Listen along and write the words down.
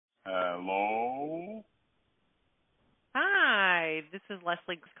Hello? Hi, this is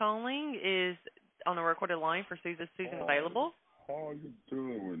Leslie calling. Is on a recorded line for Susan. Susan Hi. available? How are you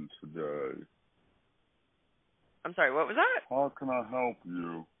doing today? I'm sorry, what was that? How can I help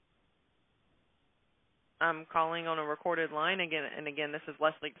you? I'm calling on a recorded line again, and again, this is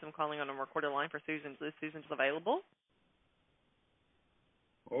Leslie. I'm calling on a recorded line for Susan. Is Susan's available?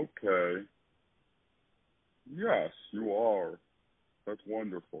 Okay. Yes, you are. That's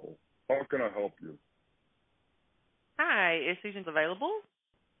wonderful. How can I help you? Hi, is Susan's available?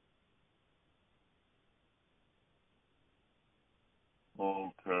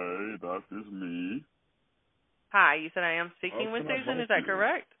 Okay, that is me. Hi, you said I am How speaking with can I Susan. help Is that you?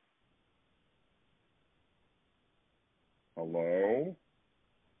 correct? Hello?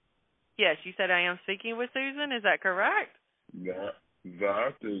 Yes, you said I am speaking with Susan. Is that correct?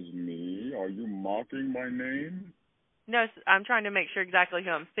 That is me. Are you mocking my name? No, I'm trying to make sure exactly who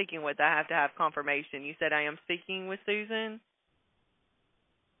I'm speaking with. I have to have confirmation. You said I am speaking with Susan?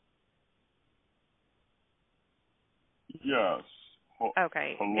 Yes.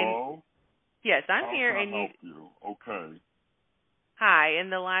 Okay. And Hello? yes, I'm How here, can I and you. help you? Okay. Hi,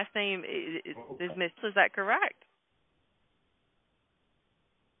 and the last name is Okay. Miss. Is that correct?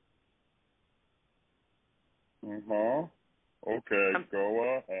 Uh-huh. Okay, I'm go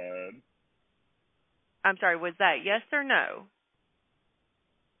ahead. I'm sorry. Was that yes or no?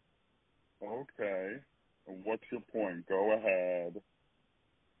 Okay. And what's your point? Go ahead.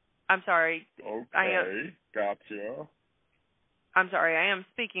 I'm sorry. I am. Okay, gotcha. I'm sorry. I am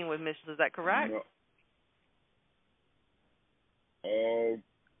speaking with Miss. Is that correct? No. Oh,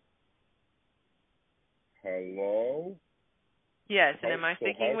 hello? Yes. And How, am I so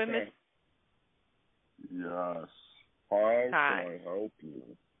how speaking with can Miss? I... Yes. How can Hi. I help you?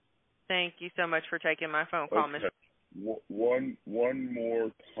 Thank you so much for taking my phone call, Miss. Okay. One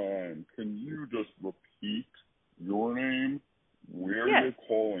more time. Can you just repeat your name, where Yes. you're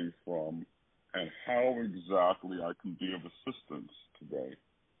calling from, and how exactly I can be of assistance today?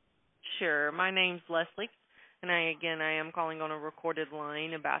 Sure. My name's Leslie, and I am calling on a recorded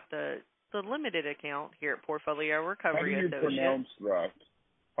line about the limited account here at Portfolio How do Recovery you Associates. pronounce that?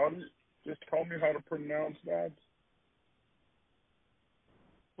 How do you, just tell me how to pronounce that?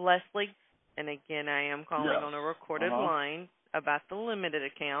 Leslie, and again, I am calling Yes. on a recorded Uh-huh. line about the limited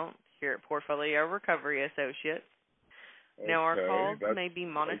account here at Portfolio Recovery Associates. Now, our Okay. calls may be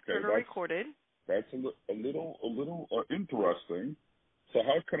monitored or That's recorded. a little interesting. So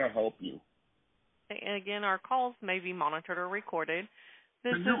how can I help you? And again, our calls may be monitored or recorded.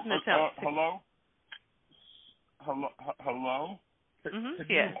 This Can you is an attempt to. hello? Can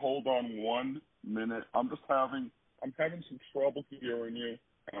you Yes. hold on 1 minute? I'm having some trouble hearing you,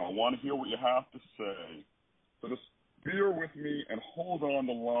 and I want to hear what you have to say. So just bear with me and hold on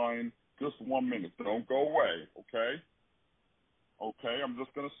the line just 1 minute. Don't go away, okay? Okay, I'm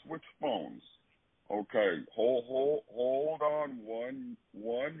just gonna switch phones. Okay, hold on one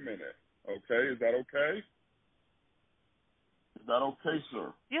minute. Okay, is that okay? Is that okay,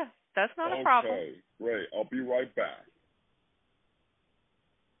 sir? Yes, that's not a problem. Okay, great. I'll be right back.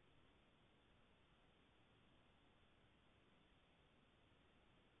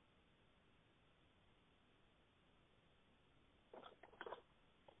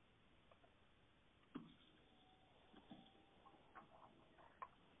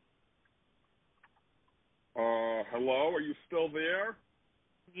 Hello, are you still there?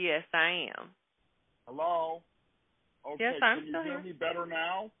 Yes, I am. Hello? Yes, Okay, I'm can you still hear here. me better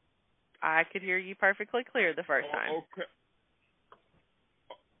now? I could hear you perfectly clear the first time. Okay.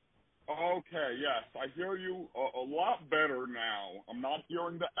 Okay, yes, I hear you a lot better now. I'm not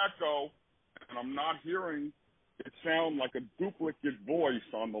hearing the echo, and I'm not hearing it sound like a duplicate voice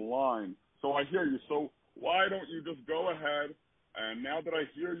on the line. So I hear you. So why don't you just go ahead, and now that I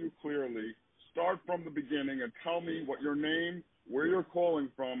hear you clearly, start from the beginning and tell me what your name, where you're calling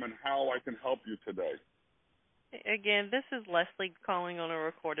from, and how I can help you today. Again, this is Leslie calling on a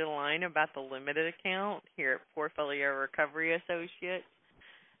recorded line about the limited account here at Portfolio Recovery Associates.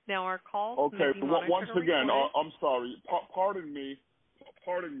 Now, our calls may Okay, be once monitored or again, recorded. I'm sorry. Pardon me.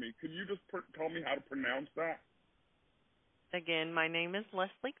 Pardon me. Could you just tell me how to pronounce that? Again, my name is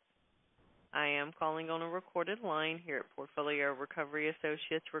Leslie. I am calling on a recorded line here at Portfolio Recovery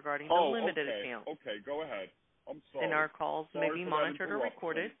Associates regarding the Oh, limited okay. account. Okay, go ahead. I'm And sorry. our calls may Sorry be for that monitored or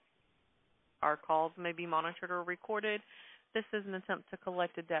recorded. interruption. Our calls may be monitored or recorded. This is an attempt to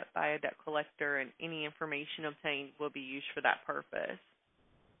collect a debt by a debt collector, and any information obtained will be used for that purpose.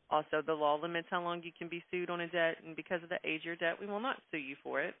 Also, the law limits how long you can be sued on a debt, and because of the age of your debt, we will not sue you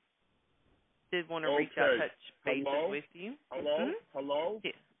for it. Did want to reach out, Okay. touch bases Hello? with you. Hello? Hello?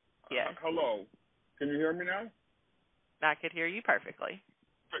 Yes. Yes. Hello. Can you hear me now? I could hear you perfectly.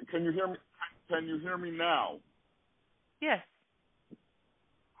 Can you hear me? Can you hear me now? Yes.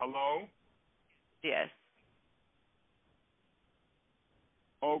 Hello? Yes.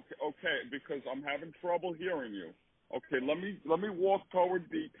 Okay, because I'm having trouble hearing you. Okay, let me walk toward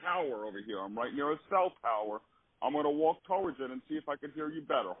the tower over here. I'm right near a cell tower. I'm gonna walk towards it and see if I can hear you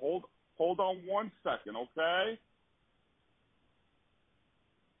better. Hold on 1 second, okay?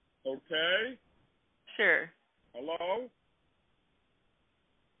 Okay? Sure. Hello?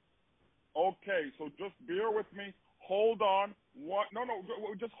 Okay, so just bear with me. Hold on. What? No,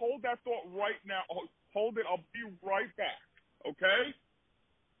 just hold that thought right now. Hold it. I'll be right back. Okay?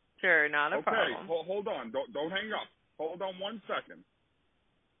 Sure, not a Okay. problem. Hold on. Don't hang up. Hold on 1 second.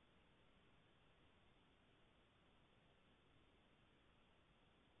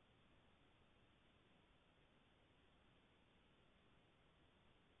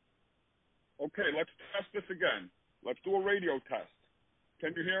 Okay, let's test this again. Let's do a radio test.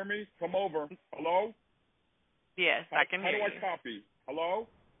 Can you hear me? Come over. Hello? Yes, I can How hear do I you. copy? Hello?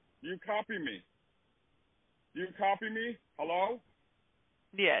 You copy me? You copy me? Hello?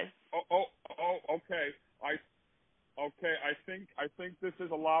 Yes. Okay. I think this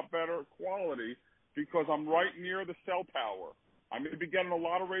is a lot better quality because I'm right near the cell tower. I'm going to be getting a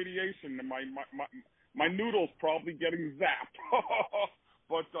lot of radiation, and my noodle's probably getting zapped.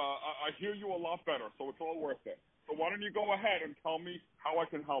 But I hear you a lot better, so it's all worth it. So why don't you go ahead and tell me how I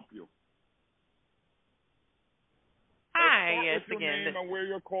can help you? Hi, Start yes, with your again. name and where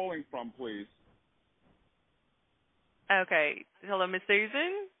you're calling from, please. Okay. Hello, Miss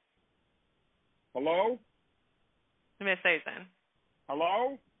Susan? Hello? Miss Susan.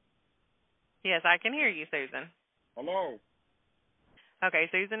 Hello? Yes, I can hear you, Susan. Hello? Okay,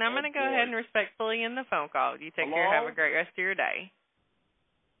 Susan, I'm Oh, going to go boy. ahead and respectfully end the phone call. You take care. Have Hello? a great rest of your day.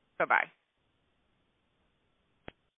 Bye-bye.